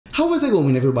How is it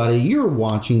going, everybody? You're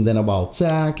watching Then About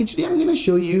Tech, and today I'm going to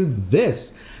show you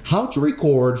this, how to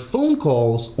record phone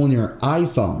calls on your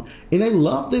iPhone. And I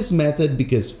love this method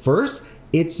because first,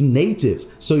 it's native,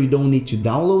 so you don't need to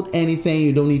download anything,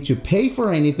 you don't need to pay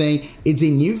for anything. It's a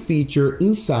new feature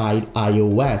inside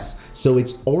iOS, so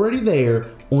it's already there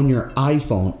on your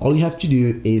iPhone. All you have to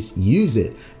do is use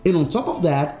it. And on top of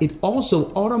that, it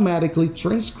also automatically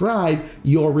transcribes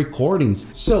your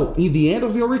recordings. So in the end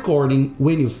of your recording,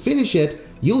 when you finish it,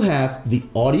 you'll have the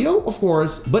audio, of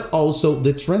course, but also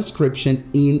the transcription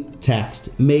in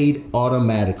text made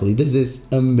automatically. This is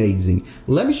amazing.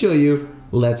 Let me show you.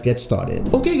 Let's get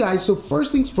started. Okay guys, so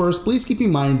first things first, please keep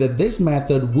in mind that this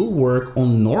method will work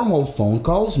on normal phone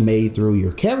calls made through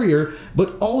your carrier,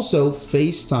 but also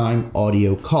FaceTime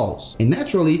audio calls. And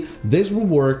naturally, this will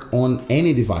work on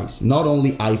any device, not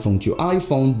only iPhone to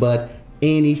iPhone, but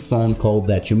any phone call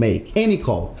that you make, any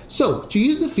call. So to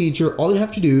use the feature, all you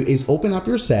have to do is open up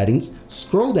your settings,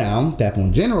 scroll down, tap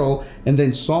on general, and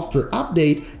then software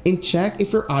update, and check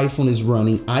if your iPhone is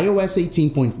running iOS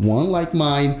 18.1 like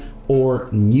mine or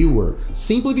newer,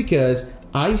 simply because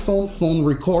iPhone phone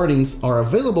recordings are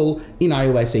available in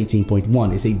iOS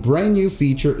 18.1. It's a brand new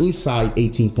feature inside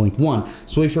 18.1.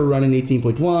 So if you're running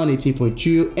 18.1,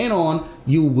 18.2 and on,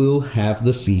 you will have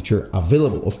the feature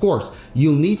available. Of course,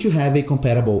 you'll need to have a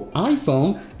compatible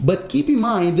iPhone, but keep in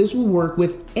mind this will work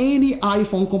with any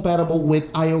iPhone compatible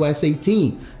with iOS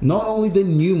 18, not only the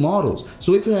new models.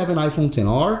 So if you have an iPhone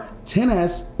XR,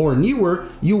 XS or newer,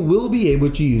 you will be able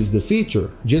to use the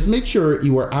feature. Just make sure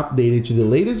you are updated to the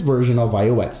latest version of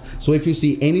iOS. So if you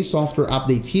see any software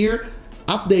updates here,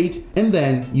 update, and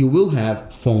then you will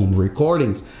have phone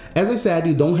recordings. As I said,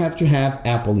 you don't have to have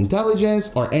Apple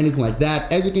Intelligence or anything like that.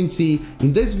 As you can see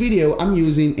in this video, I'm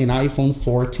using an iPhone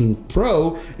 14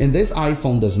 Pro, and this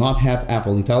iPhone does not have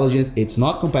Apple Intelligence. It's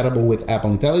not compatible with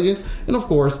Apple Intelligence. And of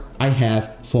course, I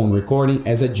have phone recording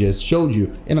as I just showed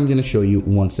you, and I'm gonna show you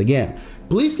once again.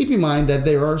 Please keep in mind that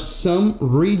there are some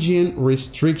region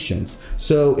restrictions.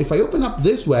 So if I open up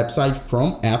this website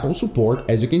from Apple support,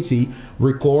 as you can see,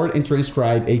 record and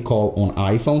transcribe a call on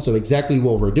iPhone. So exactly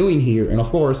what we're doing here. And of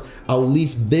course, I'll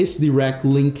leave this direct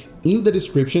link in the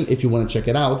description if you want to check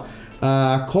it out.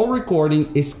 Call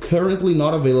recording is currently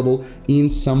not available in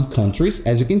some countries,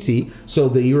 as you can see. So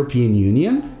the European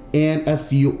Union and a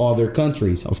few other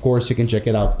countries. Of course, you can check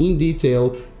it out in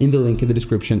detail in the link in the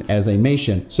description, as I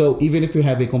mentioned. So even if you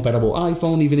have a compatible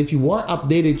iPhone, even if you are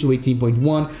updated to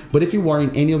 18.1, but if you are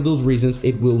in any of those reasons,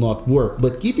 it will not work.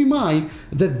 But keep in mind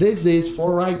that this is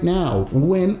for right now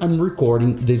when I'm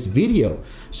recording this video.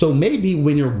 So maybe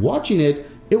when you're watching it,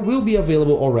 it will be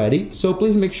available already, so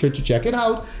please make sure to check it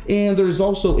out. And there's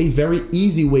also a very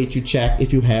easy way to check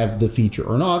if you have the feature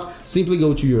or not. Simply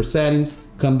go to your settings,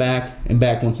 come back and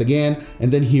back once again,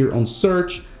 and then here on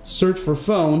search for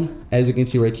phone, as you can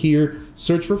see right here,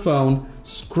 search for phone,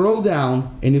 scroll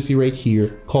down, and you see right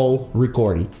here, call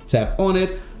recording. Tap on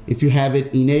it. If you have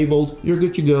it enabled, you're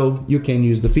good to go. You can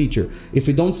use the feature. If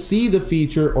you don't see the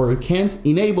feature or you can't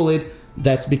enable it,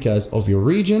 that's because of your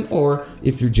region, or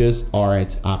if you just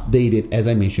aren't updated, as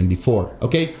I mentioned before.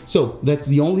 Okay, so that's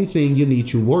the only thing you need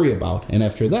to worry about. And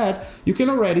after that, you can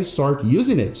already start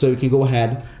using it. So you can go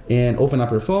ahead and open up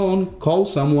your phone, call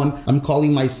someone. I'm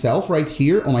calling myself right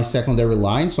here on my secondary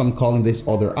line. So I'm calling this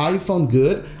other iPhone.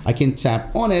 Good. I can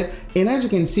tap on it. And as you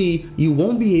can see, you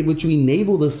won't be able to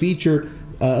enable the feature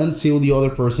until the other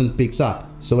person picks up.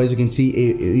 So as you can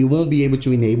see, you won't be able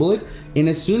to enable it. And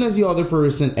as soon as the other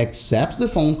person accepts the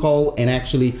phone call and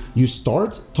actually you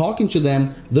start talking to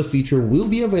them, the feature will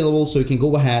be available. So you can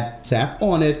go ahead, tap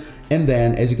on it. And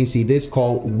then as you can see, this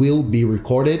call will be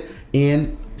recorded,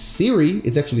 and Siri,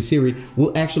 it's actually Siri,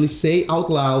 will actually say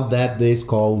out loud that this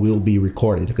call will be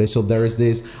recorded. Okay, so there is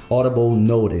this audible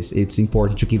notice. It's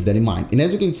important to keep that in mind. And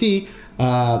as you can see,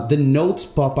 the notes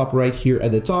pop up right here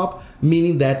at the top,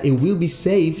 meaning that it will be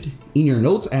saved in your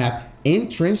notes app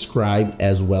and transcribed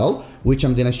as well, which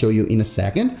I'm gonna show you in a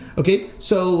second. Okay,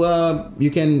 so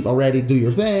you can already do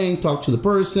your thing, talk to the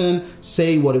person,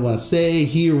 say what you wanna say,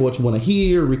 hear what you wanna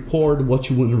hear, record what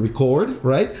you wanna record,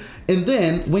 right? And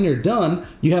then when you're done,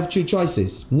 you have two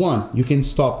choices. One, you can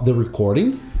stop the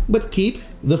recording, but keep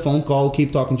the phone call,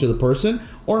 keep talking to the person,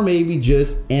 or maybe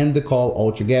just end the call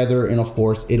altogether, and of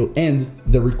course it'll end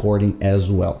the recording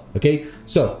as well. Okay,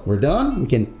 so we're done, we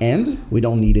can end, we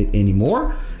don't need it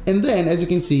anymore. And then as you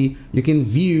can see, you can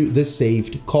view the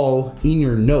saved call in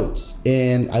your notes.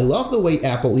 And I love the way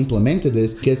Apple implemented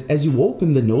this, because as you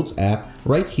open the Notes app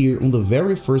right here on the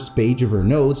very first page of your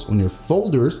notes on your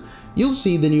folders, you'll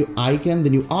see the new icon, the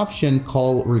new option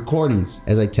called recordings.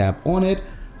 As I tap on it,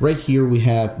 right here we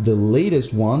have the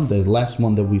latest one, the last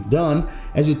one that we've done.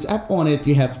 As you tap on it,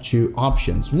 you have two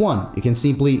options. One, you can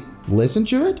simply listen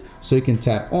to it, so you can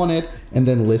tap on it and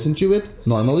then listen to it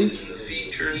normally.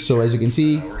 So as you can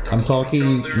see, I'm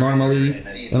talking normally,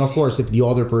 and of course if the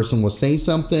other person was saying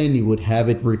something, you would have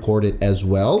it recorded as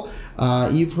well.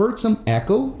 You've heard some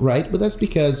echo, right? But that's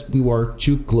because we were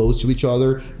too close to each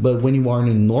other. But when you are in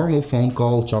a normal phone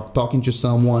call, talking to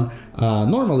someone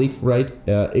normally, right,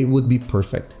 it would be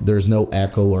perfect. There's no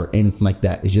echo or anything like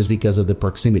that. It's just because of the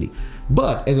proximity.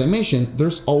 But as I mentioned,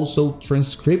 there's also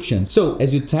transcription. So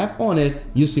as you tap on it,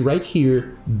 you see right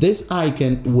here this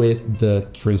icon with the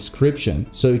transcription.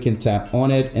 So you can tap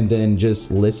on it and then just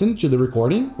listen to the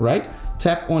recording, right?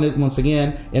 Tap on it once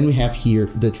again, and we have here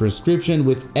the transcription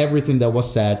with everything that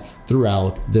was said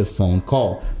throughout the phone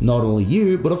call. Not only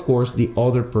you, but of course the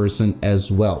other person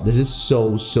as well. This is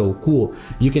so cool.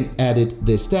 You can edit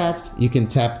this text, you can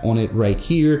tap on it right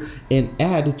here and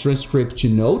add transcript to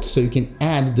note. So you can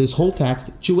add this whole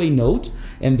text to a note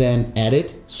and then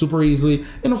edit super easily.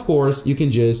 And of course you can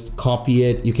just copy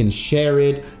it, you can share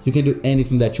it, you can do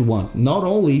anything that you want. Not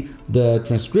only the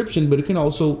transcription, but you can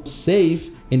also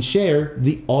save and share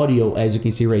the audio. As you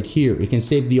can see right here, you can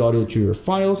save the audio to your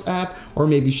Files app, or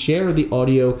maybe share the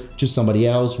audio to somebody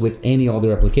else with any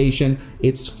other application.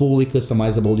 It's fully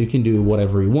customizable. You can do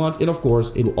whatever you want, and of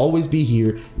course it will always be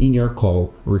here in your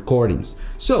call recordings.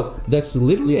 So that's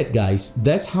literally it, guys.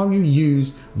 That's how you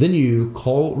use the new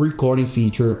call recording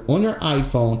feature on your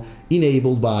iPhone,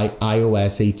 enabled by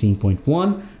iOS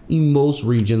 18.1 in most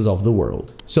regions of the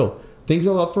world. So thanks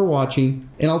a lot for watching,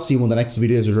 and I'll see you in the next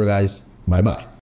video, guys. Bye bye.